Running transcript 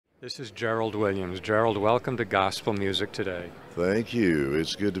This is Gerald Williams. Gerald, welcome to Gospel Music Today. Thank you.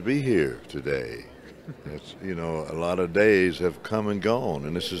 It's good to be here today. A lot of days have come and gone,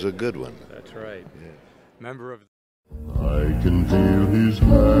 and this is a good one. That's right. Yeah. Member of... I can feel his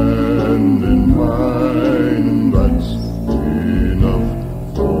hand in mine, and that's enough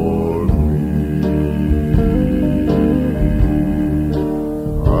for me.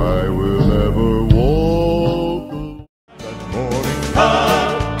 I will never walk alone. That morning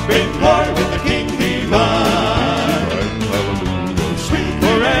Up in glory with the King divine, hallelujah, sweet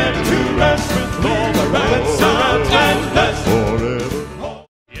forever to rest with all the rest and blessed. forever.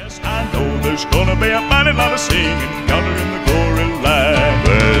 Yes, I know there's gonna be a mighty lot of singing yonder in the glory land.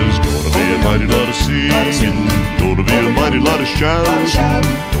 There's gonna be a mighty lot of singing, gonna be a mighty lot of shouting,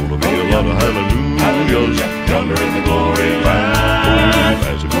 gonna be a lot of hallelujahs yonder in the glory land. Oh,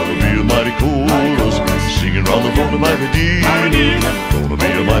 there's gonna be a mighty chorus singing round the throne of my Redeemer. Gonna be a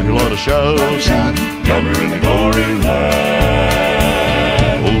mighty lot of shouts yonder in the glory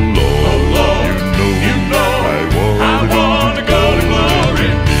land. Oh Lord, you know I wanna go to glory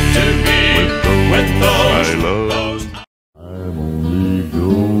To be with those I love. I'm only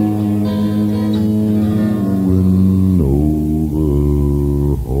going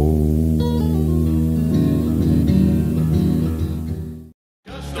over home.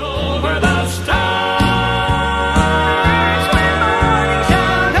 just over the stars.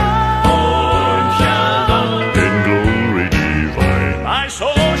 Morning shall dawn. In glory divine, My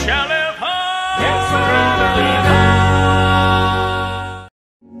soul shall live high. Yes,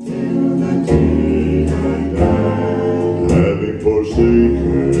 having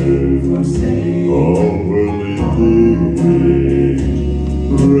forsaken all worldly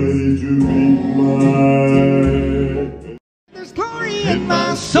things, ready to meet my. There's glory in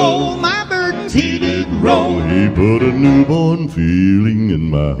my soul, my burdens he did roll. He put a newborn feeling in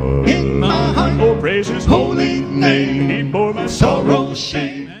my heart. In my heart, oh, praise his holy name. He bore my sorrow,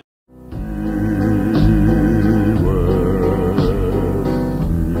 shame.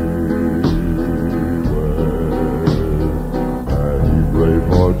 Brave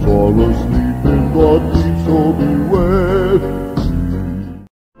hearts all asleep in God, please so beware.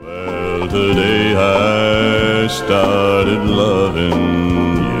 Well, today I started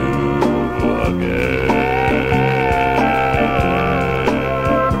loving you again.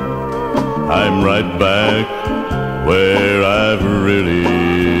 I'm right back where I've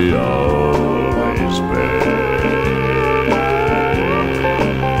really always been.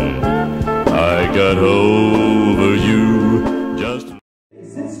 I got over you just.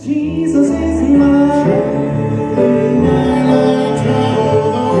 Since Jesus is mine,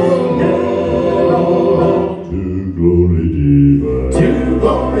 To glory divine. to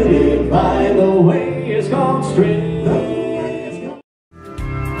glory divine, the way is gone straight.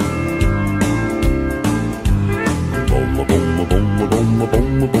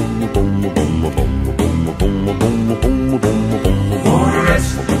 Wanna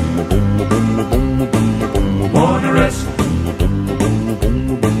rest, wanna rest,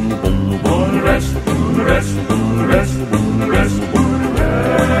 wanna rest, wanna rest, wanna rest, wanna rest, wanna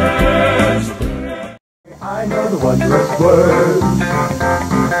rest. I know the wondrous word.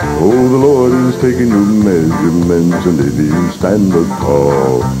 Oh, the Lord is taking your measurements, and if you stand a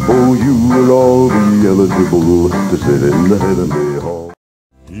call, oh, you will all be eligible to sit in the heavenly hall.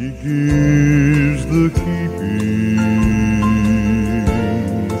 He gives the keeping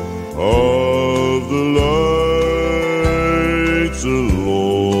of the lights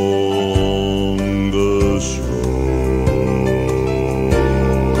along the shore.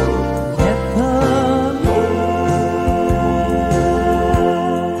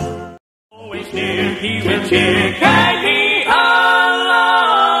 Always near, he will guide me along.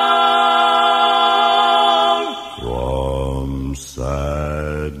 From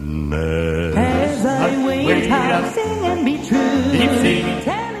sadness. as I wait, I'll sing and be true. Keep singing.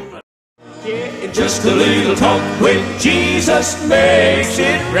 Telling Yeah, just a little talk with Jesus makes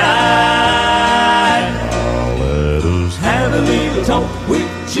it right. Let us, Have a little talk with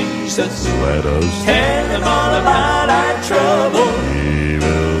Jesus. let us, Tell him all about our trouble. he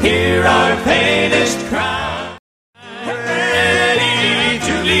will. Hear our faintest cry. Ready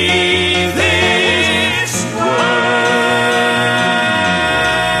to leave this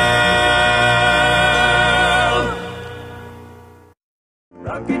world.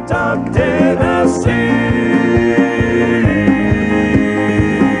 Rocky Top, Tennessee.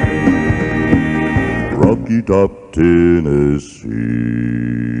 Rocky Top, Tennessee.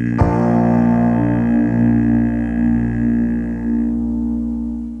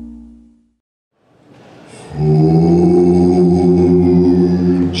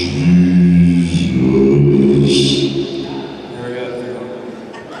 Oh, Jesus.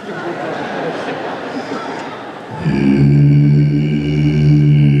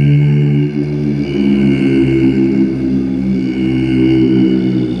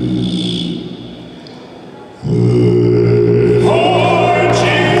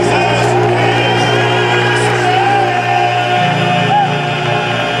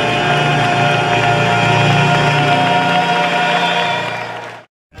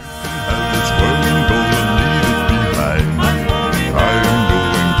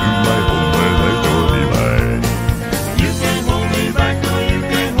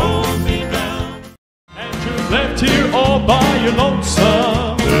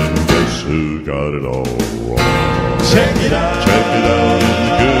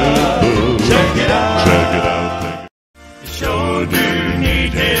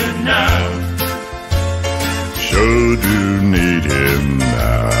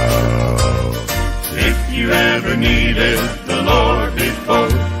 with the Lord before.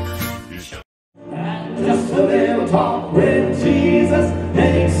 Just a little talk with Jesus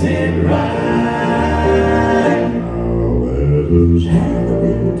makes it right. Have a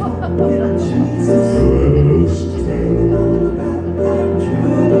little talk with Jesus.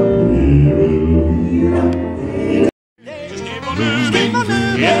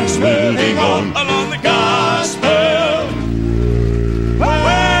 Yes, moving on along the gospel.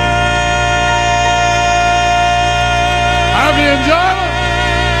 Have you enjoyed it?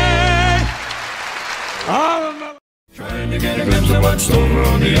 Trying to get a glimpse of what's over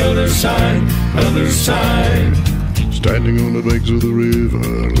on the other side, Standing on the banks of the river,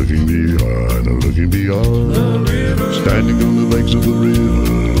 looking beyond the river. Standing on the banks of the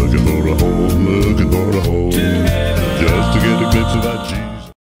river, looking for a home, just to get a glimpse of that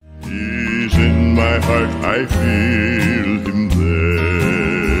Jesus. He's in my heart, I feel him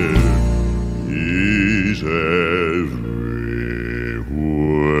there. He's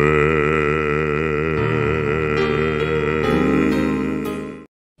everywhere.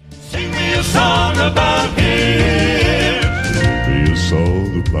 Sing me a song about him. Sing me a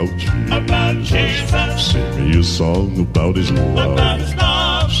song about Jesus. About Jesus. Sing me a song about his love. About his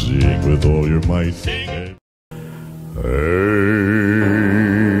love. Sing with all your might. Sing.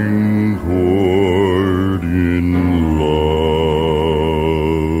 Anchored in love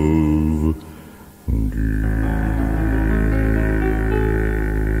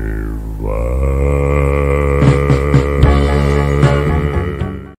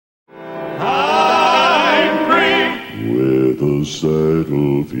divine. I'm free. With a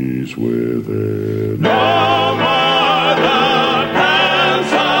settled peace within. No more the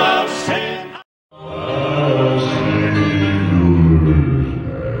pangs of sin.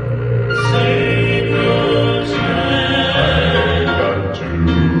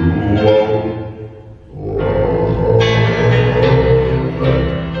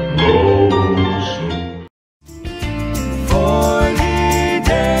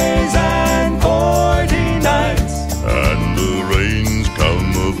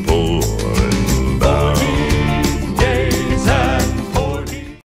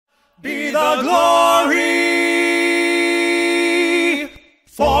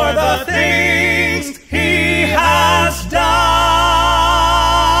 For the things he has done.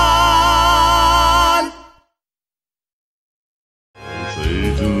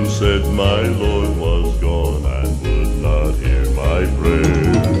 Satan said my Lord was gone and would not hear my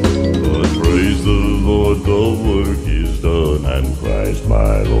prayer. But praise the Lord, the work is done and Christ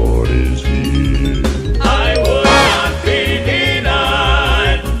my Lord is here. I would not be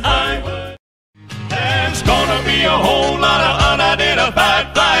denied. There's gonna be a whole lot of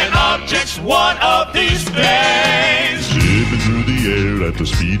unidentified flying objects one of these days. Zipping through the air at the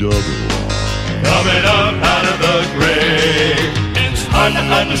speed of light. Coming up out of the grave. It's hard to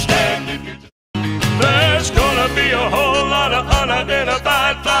understand if you just... There's gonna be a whole lot of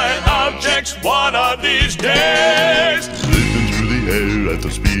unidentified flying objects one of these days. Zipping through the air at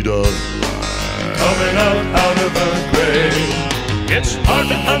the speed of light. Coming up out of the grave. It's hard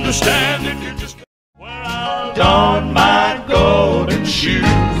to understand if you just... Don my golden shoes.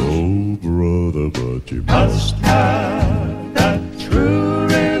 Oh, brother, but you must Have that true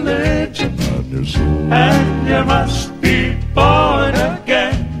religion, have your soul. and you must be born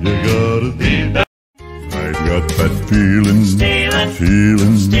again. You gotta Be that I've got that feeling, stealing.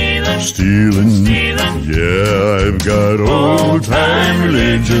 Yeah, I've got old-time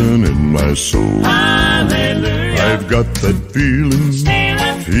religion in my soul. hallelujah. I've got that feeling.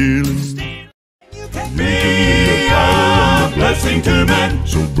 You can be a pilot and a Blessing to men,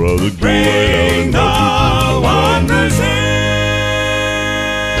 so brother, go right out bring and the help wonders in.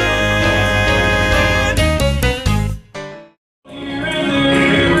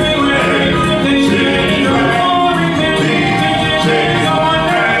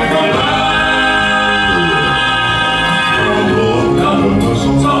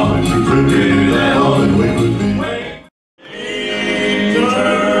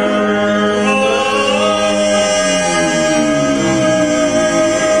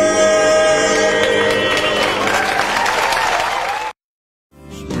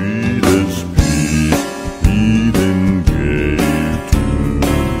 Sweetest peace he then gave to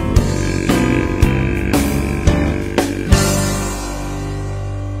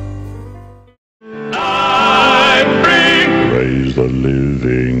I'm free. me. Praise the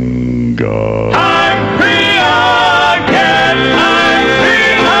living God. I'm free again. I'm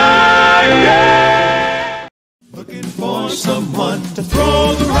free again. Looking for someone to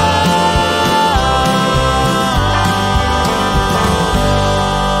throw the rock.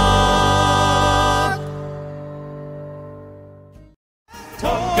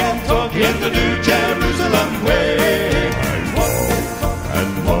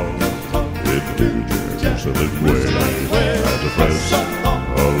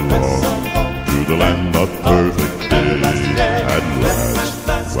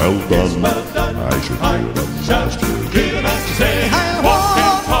 done. I should hear the master Hear the master say,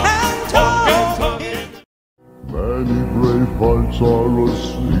 walk and talk, walk and talk. Many brave hearts are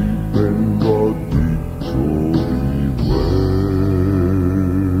asleep in the deep glory way.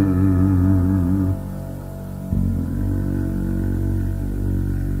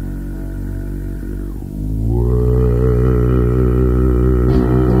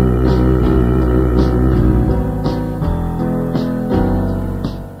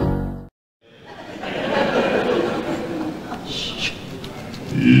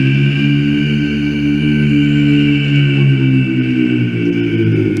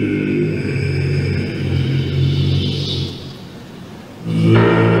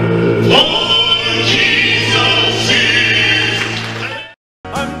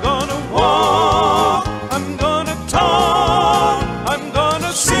 I'm gonna walk, I'm gonna talk, I'm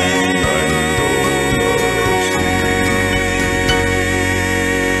gonna sing.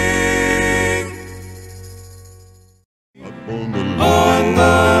 Upon the On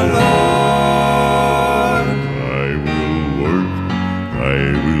the Lord. I will work, I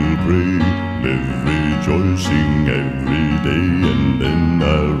will pray, live rejoicing every day, and then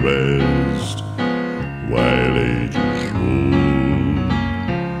I'll rest while ages roll.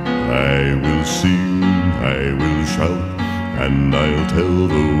 I will sing, I will shout, and I'll tell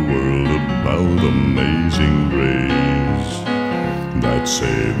the world about amazing grace that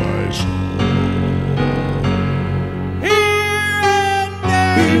saved my soul.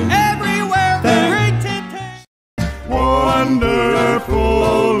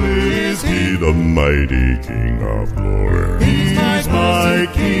 Wonderful is He, the mighty King of glory. He's my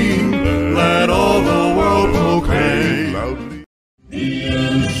King, let all the world proclaim loudly.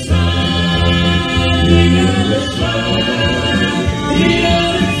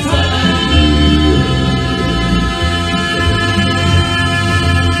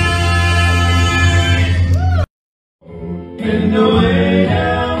 In the way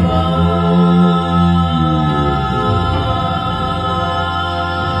down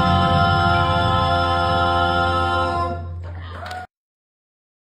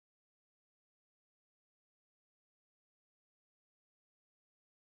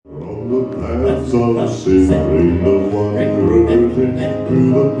From the paths of sin, bring the wanderers in, to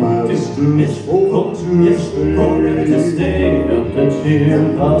the Master's fold to stay. Up to cheer the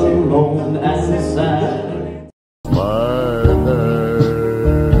lone and sad. My hand,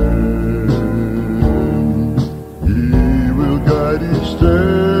 He will guide each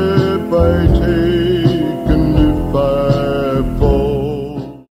step I take, and if I fall,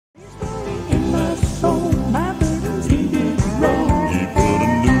 In my soul, my burdens He did roll. He put a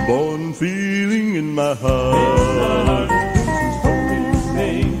newborn feeling in my heart. His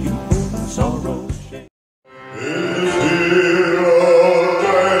name, sorrow, shame.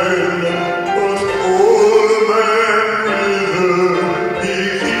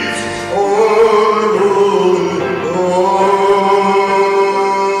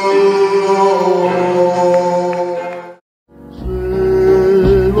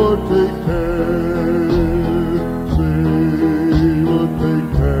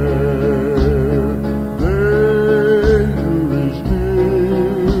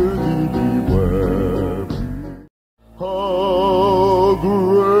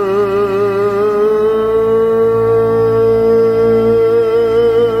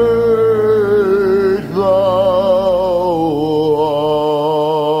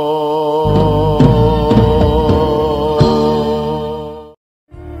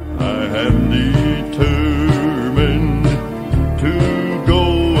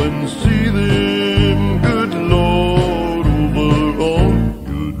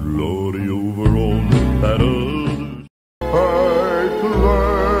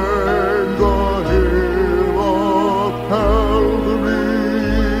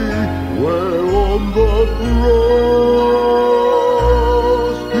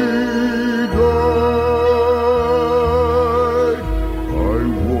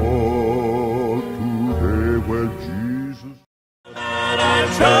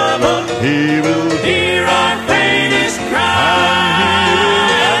 He will hear our faintest cry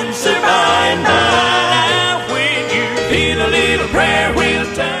and answer by and by. When you feel a little prayer, we'll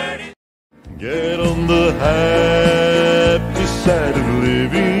turn it. get on the happy side of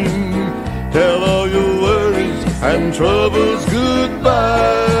living. Tell all your worries and troubles goodbye.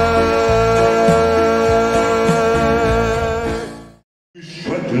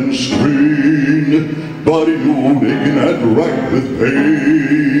 Sweat and strain, body aching and racked with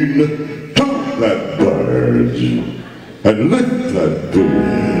pain. Tote that barge and lift that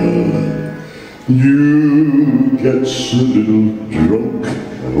bill. You gets a little drunk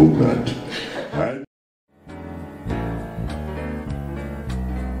I hope not.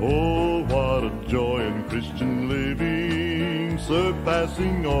 Oh, what a joy in Christian living,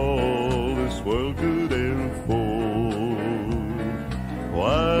 surpassing all this world could ever afford.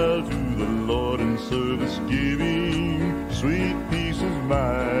 While to the Lord in service giving, sweet peace is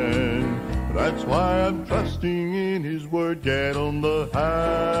mine. That's why I'm trusting in His word. Get on the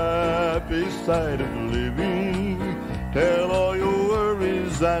happy side of living. Tell all your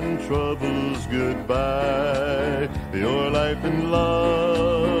worries and troubles goodbye. Your life in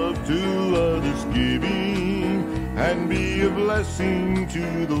love to others giving, and be a blessing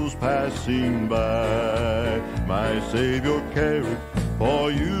to those passing by. My Savior careth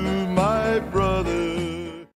for you, my brother.